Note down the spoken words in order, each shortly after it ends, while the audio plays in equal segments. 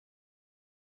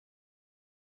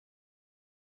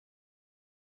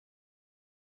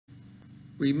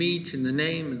We meet in the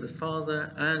name of the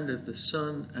Father, and of the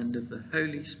Son, and of the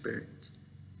Holy Spirit.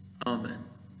 Amen.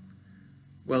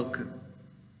 Welcome.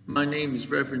 My name is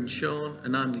Reverend Sean,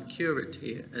 and I'm the curate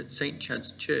here at St.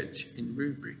 Chad's Church in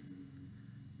Rubery.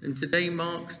 And today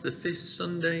marks the 5th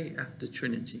Sunday after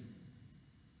Trinity.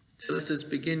 So let us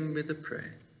begin with a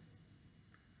prayer.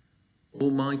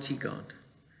 Almighty God,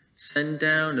 send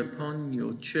down upon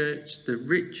your church the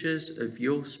riches of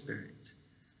your Spirit,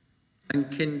 and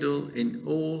kindle in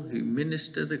all who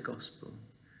minister the gospel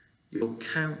your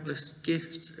countless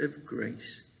gifts of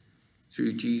grace,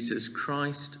 through Jesus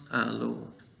Christ our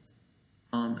Lord.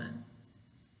 Amen.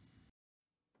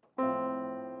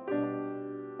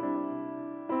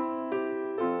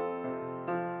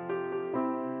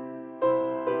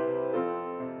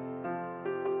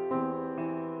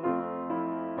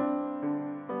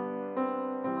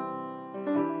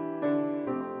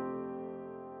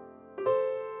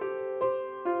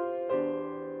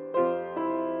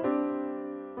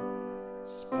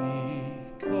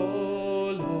 Speak,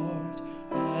 O Lord,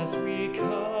 as we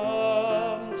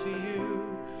come to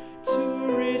you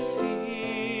to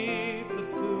receive the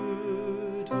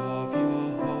food of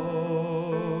your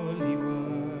holy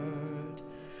word.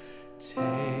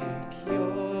 Take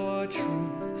your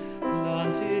truth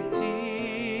planted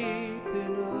deep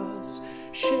in us,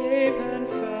 shape and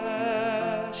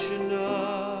fashion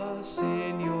us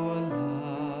in your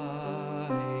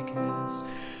likeness,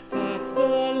 that the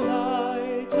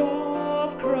light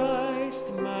of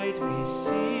Christ might be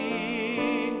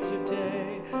seen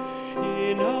today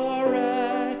in our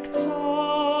acts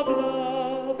of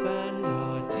love and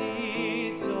our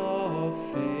deeds of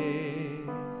faith.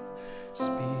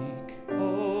 Speak,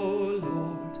 O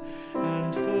Lord,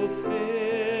 and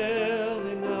fulfill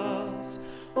in us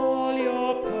all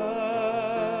your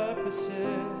purposes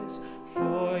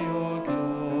for your glory.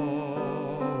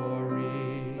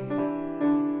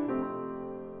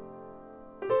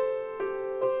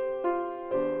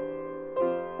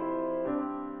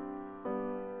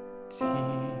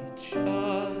 Teach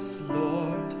us,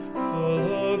 Lord,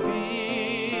 full obedience,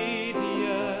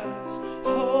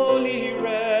 holy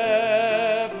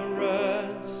reverence,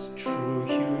 true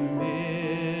humility.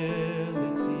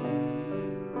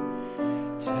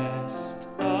 Test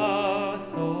our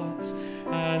thoughts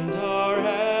and our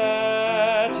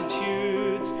attitudes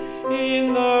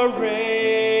in the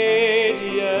radiance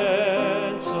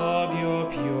of your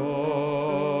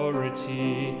purity.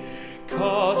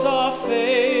 Cause our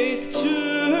faith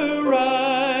to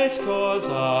rise, cause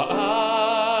our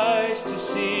eyes to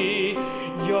see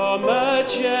your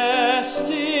majestic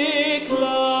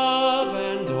love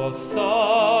and authority.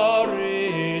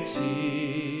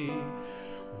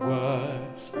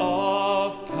 Words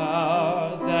of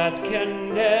power that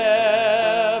can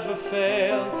never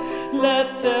fail,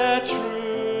 let their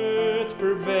truth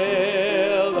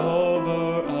prevail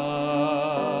over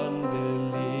unbelief.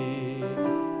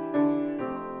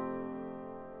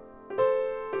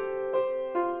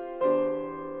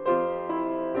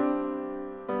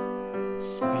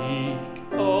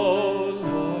 Speak, O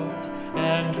Lord,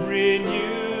 and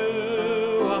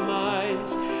renew our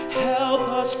minds. Help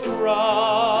us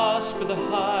grasp the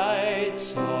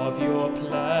heights of your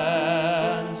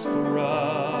plans for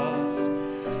us.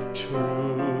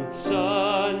 Truths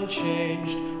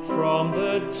unchanged from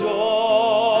the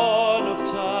dawn of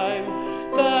time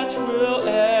that will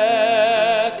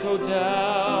echo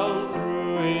down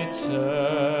through eternity.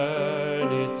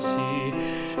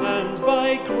 And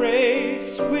by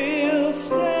grace we'll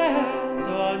stand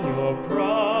on your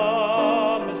promises,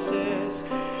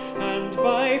 and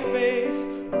by faith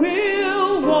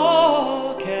we'll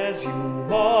walk as you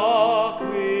walk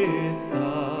with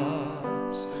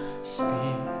us.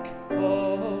 Speak,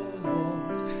 O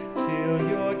Lord, till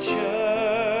your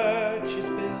church is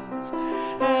built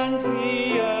and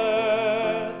the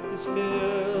earth is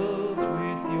filled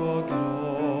with your glory.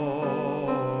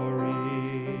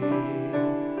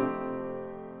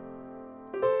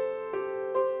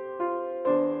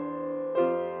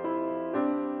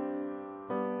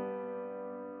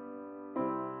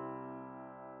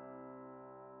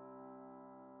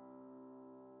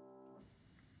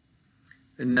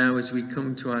 And now, as we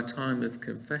come to our time of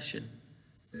confession,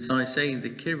 as I say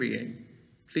the Kyrie,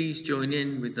 please join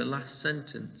in with the last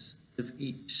sentence of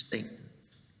each statement.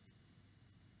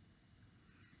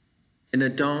 In a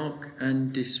dark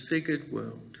and disfigured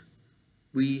world,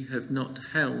 we have not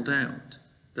held out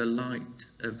the light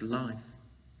of life.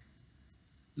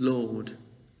 Lord,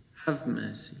 have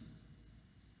mercy.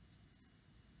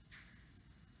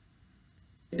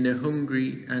 In a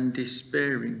hungry and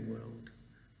despairing world,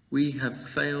 we have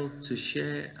failed to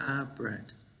share our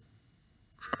bread.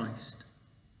 Christ,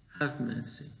 have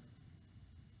mercy.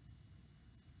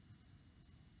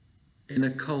 In a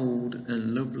cold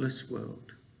and loveless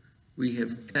world, we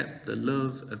have kept the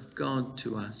love of God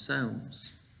to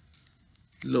ourselves.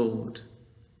 Lord,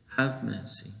 have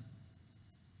mercy.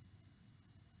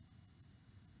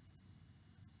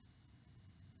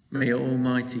 May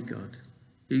Almighty God,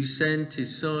 who sent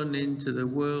his Son into the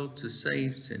world to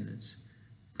save sinners,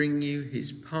 bring you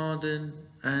his pardon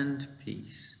and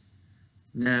peace,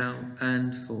 now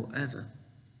and forever.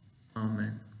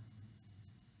 Amen.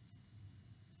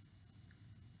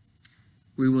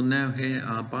 We will now hear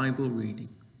our Bible reading,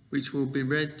 which will be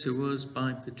read to us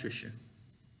by Patricia.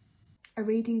 A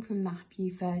reading from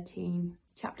Matthew 13,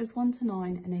 chapters 1 to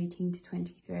 9 and 18 to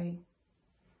 23.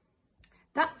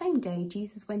 That same day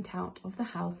Jesus went out of the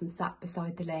house and sat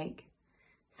beside the lake.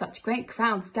 Such great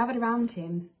crowds gathered around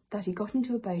him that he got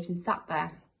into a boat and sat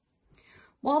there.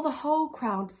 While the whole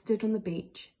crowd stood on the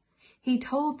beach, he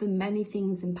told them many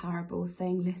things in parables,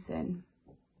 saying, "Listen.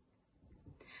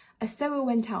 A sower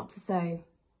went out to sow,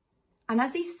 and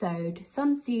as he sowed,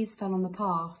 some seeds fell on the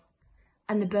path,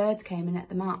 and the birds came and ate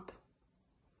them up.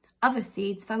 Other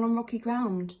seeds fell on rocky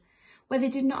ground, where they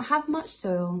did not have much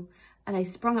soil, and they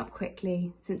sprung up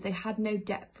quickly, since they had no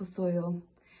depth for soil.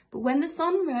 But when the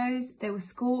sun rose, they were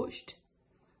scorched,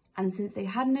 and since they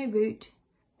had no root,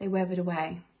 they withered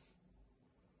away.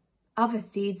 Other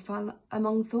seeds fell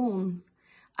among thorns,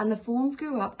 and the thorns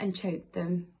grew up and choked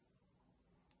them.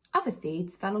 Other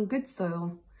seeds fell on good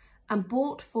soil, and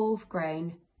brought forth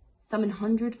grain, some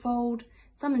 100-fold,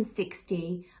 some in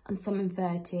 60, and some in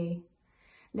 30.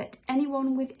 Let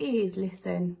anyone with ears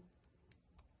listen.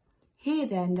 Hear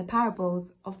then the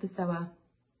parables of the sower.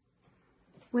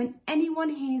 When anyone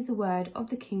hears a word of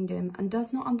the kingdom and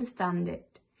does not understand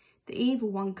it, the evil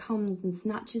one comes and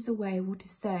snatches away what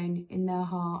is sown in their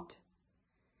heart.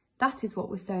 That is what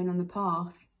was sown on the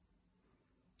path.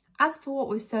 As for what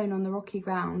was sown on the rocky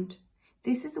ground,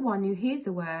 this is the one who hears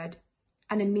the word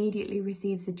and immediately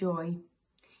receives the joy.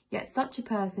 Yet such a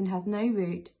person has no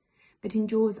root, but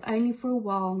endures only for a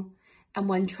while, and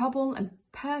when trouble and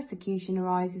persecution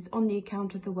arises on the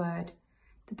account of the word,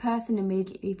 the person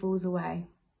immediately falls away.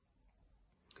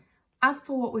 As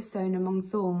for what was sown among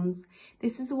thorns,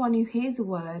 this is the one who hears the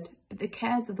word, but the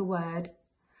cares of the word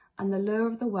and the lure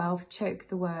of the wealth choke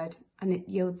the word, and it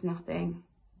yields nothing.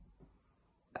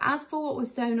 But as for what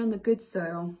was sown on the good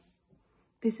soil,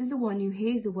 this is the one who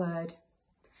hears the word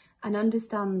and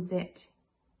understands it,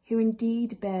 who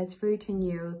indeed bears fruit and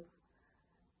yields,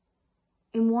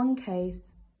 in one case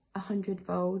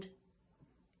 100-fold,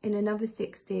 in another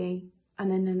 60,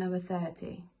 and in another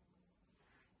 30.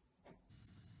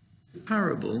 The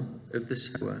parable of the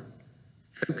sower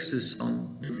focuses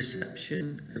on the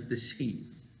reception of the seed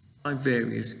by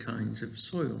various kinds of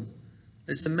soil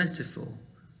as a metaphor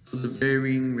for the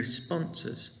varying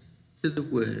responses to the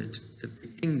word of the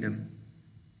kingdom.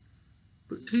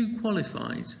 But who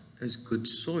qualifies as good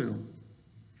soil?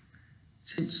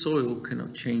 Since soil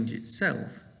cannot change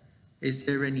itself, is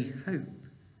there any hope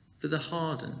for the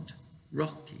hardened,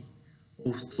 rocky,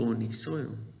 or thorny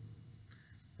soil?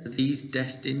 Are these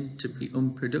destined to be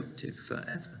unproductive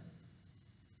forever?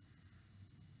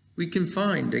 We can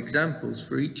find examples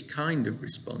for each kind of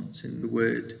response in the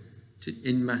word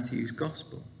in Matthew's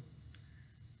Gospel.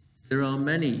 There are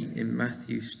many in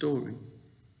Matthew's story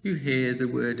who hear the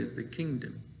word of the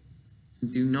kingdom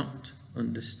and do not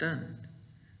understand.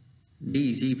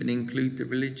 These even include the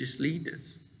religious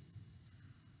leaders.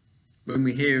 When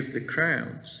we hear of the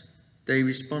crowds, they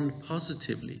respond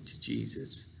positively to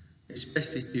Jesus,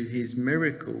 especially to his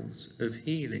miracles of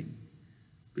healing.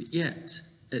 But yet,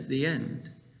 at the end,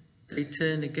 they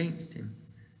turn against him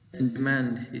and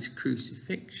demand his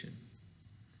crucifixion.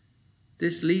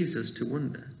 This leaves us to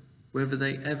wonder whether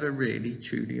they ever really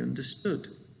truly understood.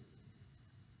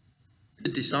 The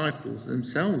disciples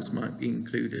themselves might be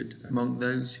included among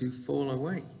those who fall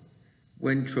away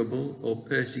when trouble or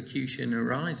persecution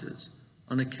arises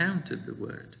on account of the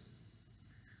word.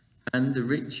 And the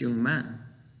rich young man,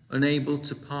 unable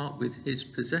to part with his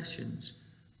possessions,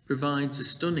 provides a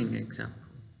stunning example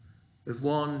of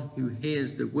one who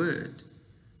hears the word,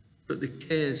 but the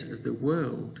cares of the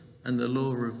world and the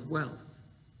lure of wealth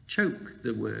choke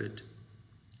the word,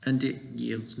 and it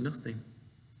yields nothing.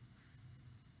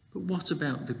 But what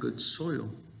about the good soil?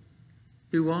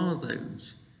 Who are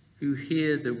those who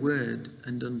hear the word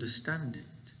and understand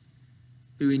it,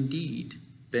 who indeed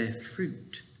bear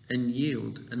fruit and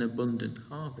yield an abundant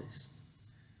harvest?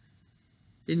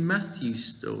 In Matthew's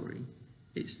story,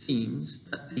 it seems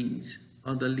that these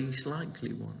are the least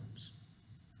likely ones.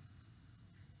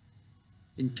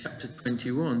 In chapter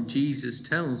 21, Jesus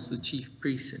tells the chief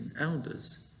priests and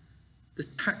elders, the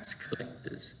tax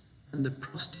collectors and the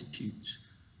prostitutes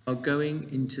are going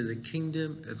into the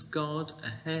kingdom of God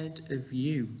ahead of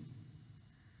you.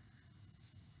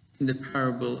 In the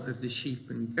parable of the sheep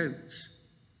and goats,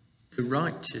 the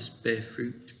righteous bear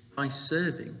fruit by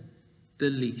serving the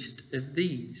least of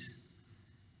these.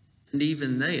 And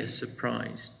even they are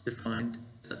surprised to find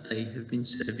that they have been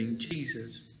serving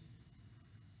Jesus.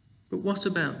 But what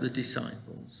about the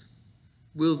disciples?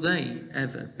 Will they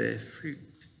ever bear fruit?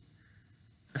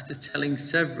 After telling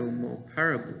several more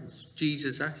parables,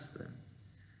 Jesus asked them,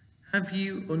 "Have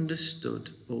you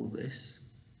understood all this?"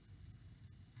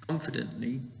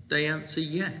 Confidently, they answer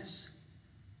yes.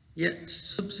 Yet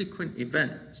subsequent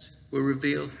events will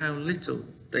reveal how little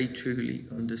they truly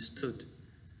understood,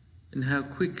 and how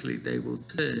quickly they will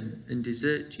turn and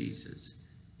desert Jesus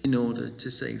in order to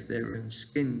save their own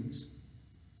skins.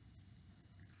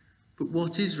 But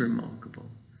what is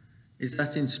remarkable is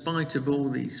that in spite of all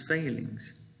these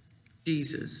failings,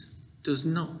 Jesus does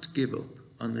not give up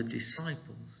on the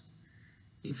disciples.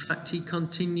 In fact, he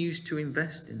continues to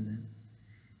invest in them,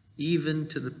 even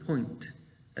to the point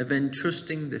of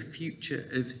entrusting the future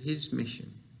of his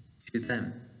mission to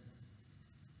them.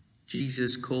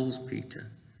 Jesus calls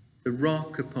Peter the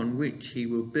rock upon which he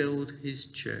will build his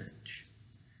church,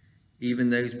 even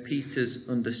though Peter's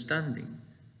understanding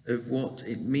of what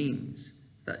it means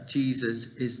that Jesus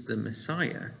is the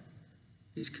Messiah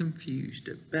is confused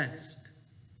at best.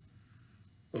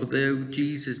 Although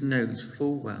Jesus knows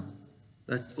full well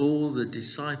that all the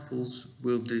disciples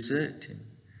will desert him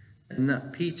and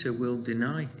that Peter will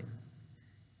deny him,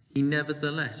 he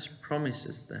nevertheless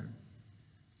promises them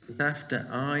that after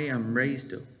I am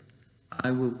raised up,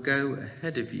 I will go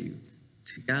ahead of you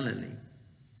to Galilee.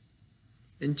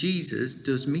 And Jesus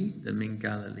does meet them in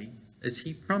Galilee as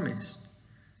he promised,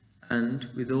 and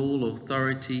with all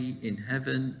authority in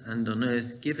heaven and on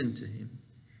earth given to him,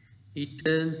 he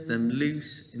turns them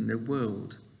loose in the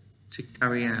world to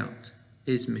carry out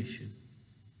his mission.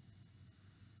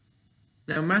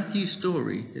 Now, Matthew's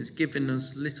story has given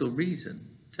us little reason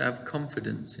to have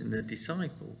confidence in the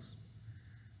disciples.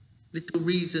 Little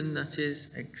reason, that is,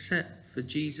 except for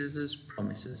Jesus'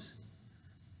 promises.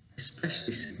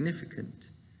 Especially significant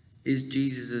is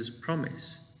Jesus'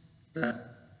 promise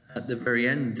that at the very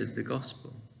end of the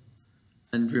gospel,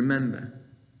 "And remember,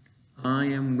 I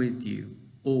am with you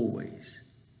always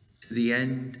to the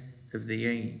end of the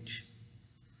age."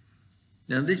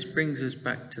 Now this brings us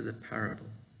back to the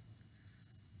parable.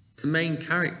 The main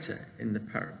character in the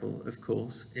parable, of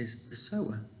course, is the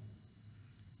sower.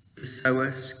 The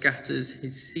sower scatters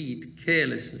his seed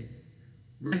carelessly,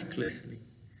 recklessly,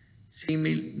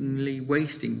 seemingly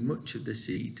wasting much of the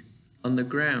seed on the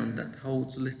ground that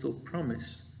holds little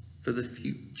promise for the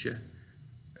future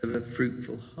of a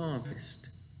fruitful harvest.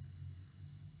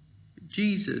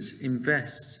 Jesus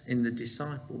invests in the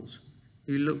disciples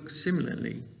who look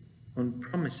similarly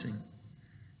unpromising.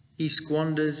 He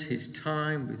squanders his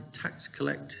time with tax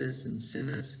collectors and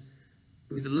sinners,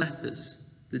 with lepers,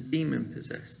 the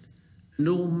demon-possessed, and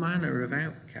all manner of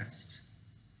outcasts.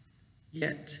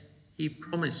 Yet he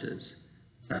promises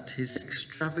that his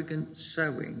extravagant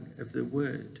sowing of the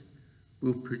word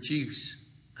will produce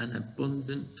an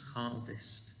abundant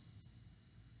harvest.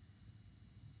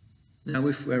 Now,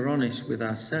 if we're honest with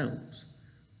ourselves,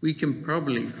 we can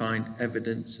probably find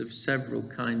evidence of several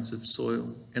kinds of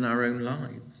soil in our own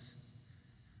lives.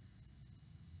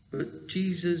 But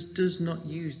Jesus does not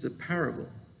use the parable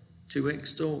to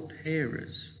extort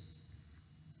hearers,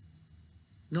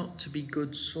 not to be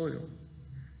good soil,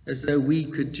 as though we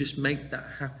could just make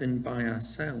that happen by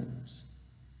ourselves.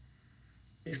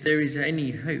 If there is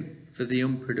any hope for the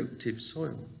unproductive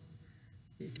soil,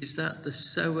 it is that the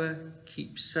sower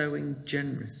keeps sowing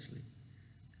generously,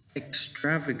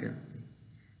 extravagantly,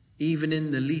 even in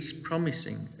the least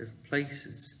promising of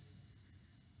places.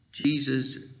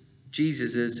 Jesus'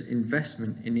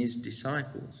 investment in his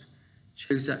disciples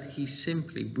shows that he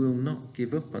simply will not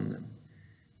give up on them,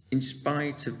 in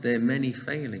spite of their many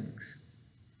failings.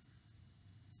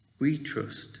 We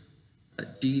trust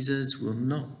that Jesus will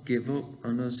not give up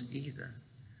on us either,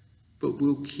 but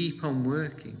will keep on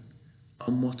working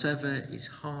on whatever is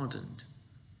hardened,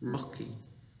 rocky,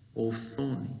 or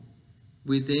thorny,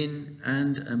 within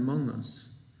and among us.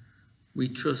 We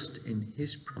trust in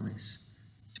his promise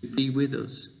to be with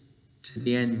us to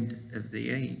the end of the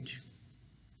age.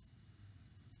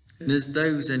 And as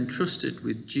those entrusted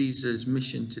with Jesus'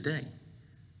 mission today,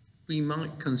 we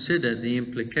might consider the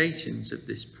implications of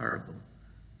this parable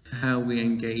for how we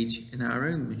engage in our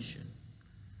own mission.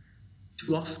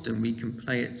 Too often we can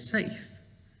play it safe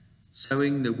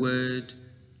sowing the word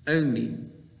only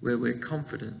where we're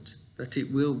confident that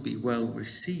it will be well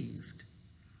received,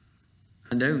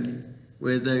 and only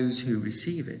where those who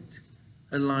receive it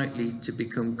are likely to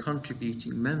become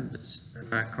contributing members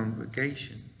of our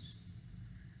congregations.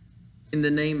 In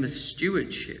the name of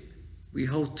stewardship, we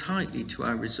hold tightly to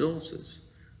our resources,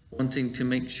 wanting to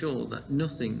make sure that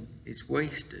nothing is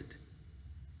wasted.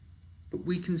 But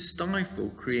we can stifle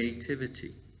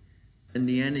creativity and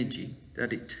the energy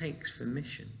that it takes for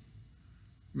mission,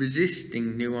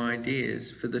 resisting new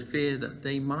ideas for the fear that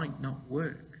they might not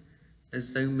work,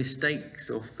 as though mistakes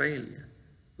or failure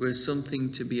were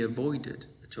something to be avoided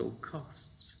at all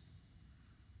costs.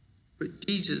 But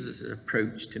Jesus'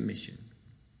 approach to mission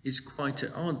is quite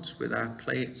at odds with our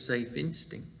play it safe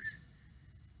instincts.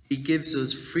 He gives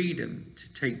us freedom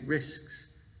to take risks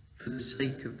for the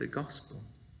sake of the gospel.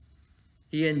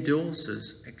 He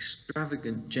endorses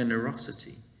extravagant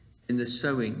generosity in the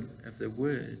sowing of the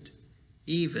word,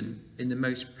 even in the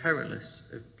most perilous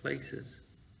of places.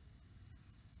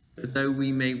 But though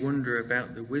we may wonder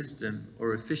about the wisdom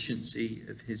or efficiency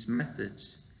of his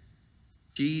methods,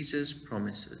 Jesus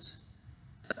promises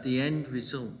that the end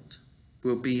result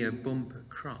will be a bumper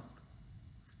crop.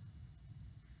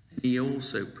 And he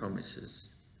also promises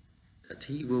that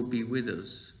he will be with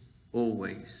us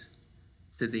always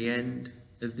to the end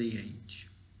of the age.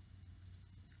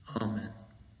 Amen.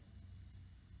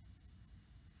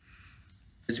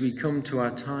 As we come to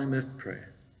our time of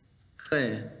prayer,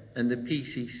 Claire and the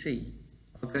PCC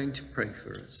are going to pray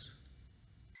for us.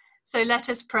 So let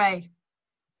us pray.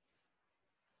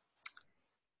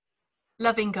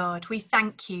 Loving God, we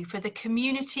thank you for the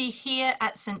community here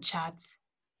at St. Chad's,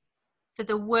 for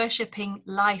the worshipping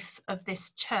life of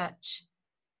this church.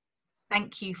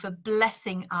 Thank you for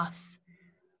blessing us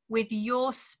with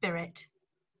your Spirit.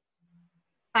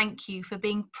 Thank you for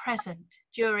being present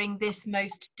during this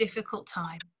most difficult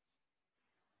time.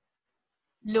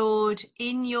 Lord,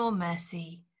 in your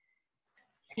mercy,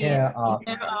 hear our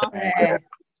prayer.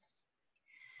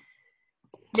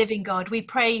 Living God, we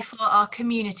pray for our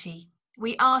community.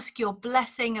 We ask your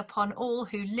blessing upon all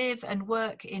who live and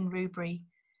work in Rubery.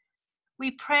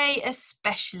 We pray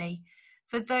especially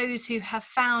for those who have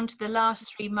found the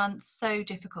last 3 months so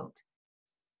difficult,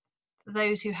 for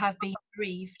those who have been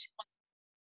bereaved,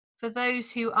 for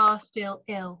those who are still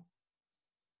ill,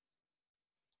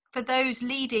 for those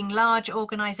leading large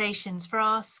organisations, for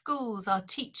our schools, our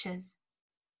teachers,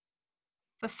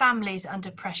 for families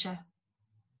under pressure.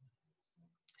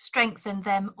 Strengthen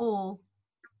them all.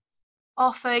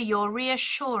 Offer your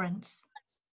reassurance.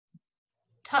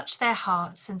 Touch their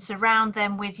hearts and surround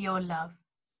them with your love.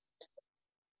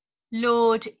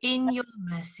 Lord, in your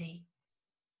mercy,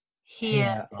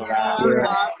 hear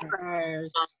our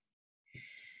prayers.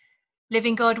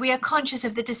 Living God, we are conscious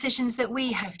of the decisions that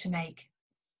we have to make.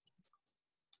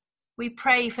 We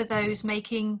pray for those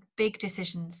making big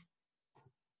decisions.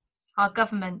 Our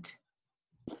government,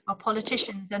 our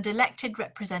politicians and elected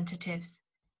representatives.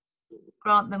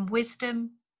 Grant them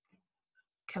wisdom,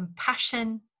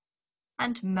 compassion,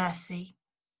 and mercy.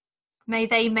 May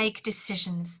they make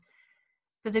decisions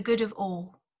for the good of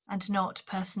all and not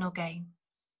personal gain.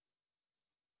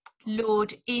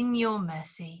 Lord, in your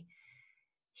mercy,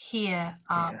 hear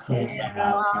our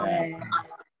prayer.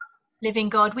 Living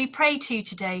God, we pray to you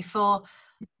today for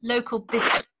local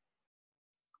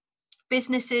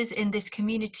businesses in this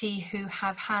community who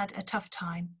have had a tough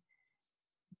time.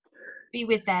 Be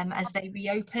with them as they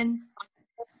reopen.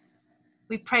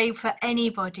 We pray for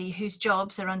anybody whose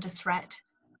jobs are under threat.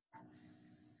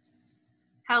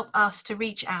 Help us to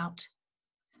reach out,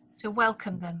 to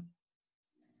welcome them,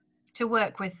 to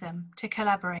work with them, to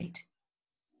collaborate,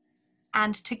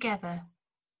 and together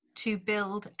to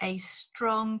build a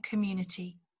strong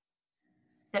community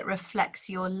that reflects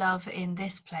your love in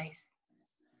this place.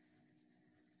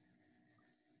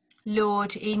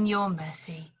 Lord, in your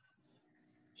mercy,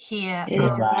 hear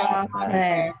our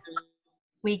prayer.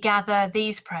 We gather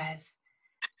these prayers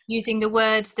using the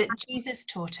words that Jesus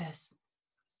taught us.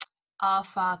 Our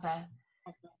Father,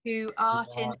 who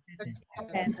art in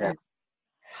heaven,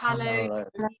 hallowed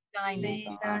be thy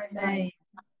name.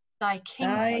 Thy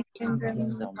kingdom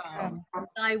come,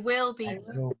 thy will be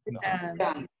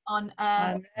done on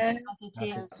earth as it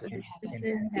is in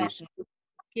heaven.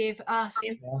 Give us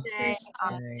today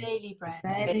our daily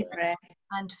bread,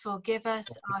 and forgive us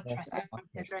our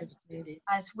trespasses,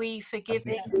 as we forgive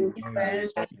those who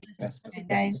trespass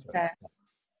against us.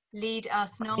 Lead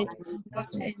us not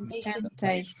into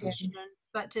temptation,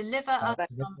 but deliver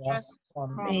us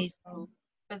from evil.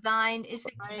 For thine is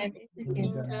the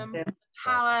kingdom, the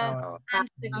power, and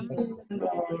the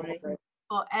glory,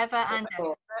 forever and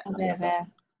ever. and ever.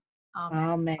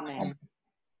 Amen. Amen.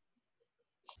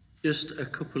 Just a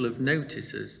couple of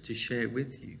notices to share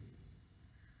with you.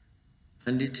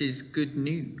 And it is good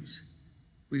news.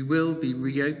 We will be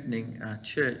reopening our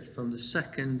church from the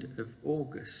 2nd of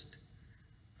August.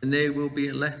 And there will be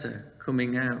a letter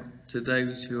coming out to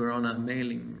those who are on our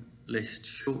mailing list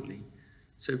shortly.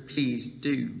 So please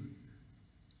do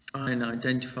try and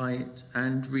identify it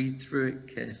and read through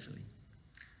it carefully.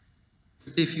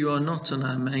 If you are not on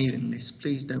our mailing list,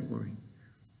 please don't worry.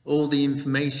 All the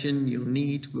information you'll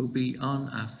need will be on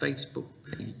our Facebook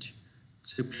page.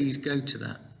 So please go to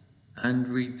that and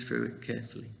read through it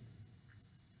carefully.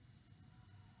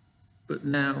 But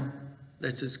now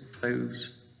let us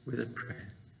close with a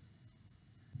prayer.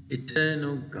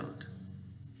 Eternal God,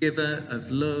 giver of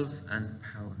love and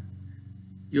power,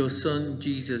 your Son,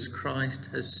 Jesus Christ,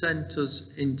 has sent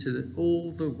us into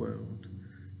all the world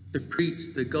to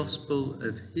preach the gospel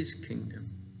of his kingdom.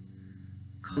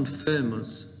 Confirm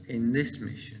us in this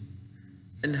mission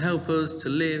and help us to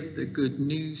live the good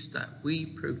news that we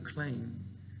proclaim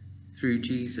through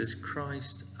Jesus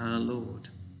Christ our Lord.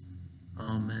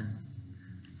 Amen.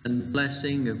 And the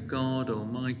blessing of God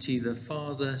Almighty, the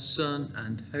Father, Son,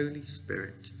 and Holy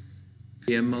Spirit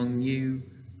be among you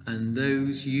and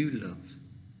those you love,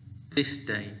 this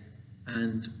day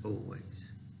and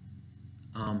always.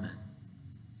 Amen.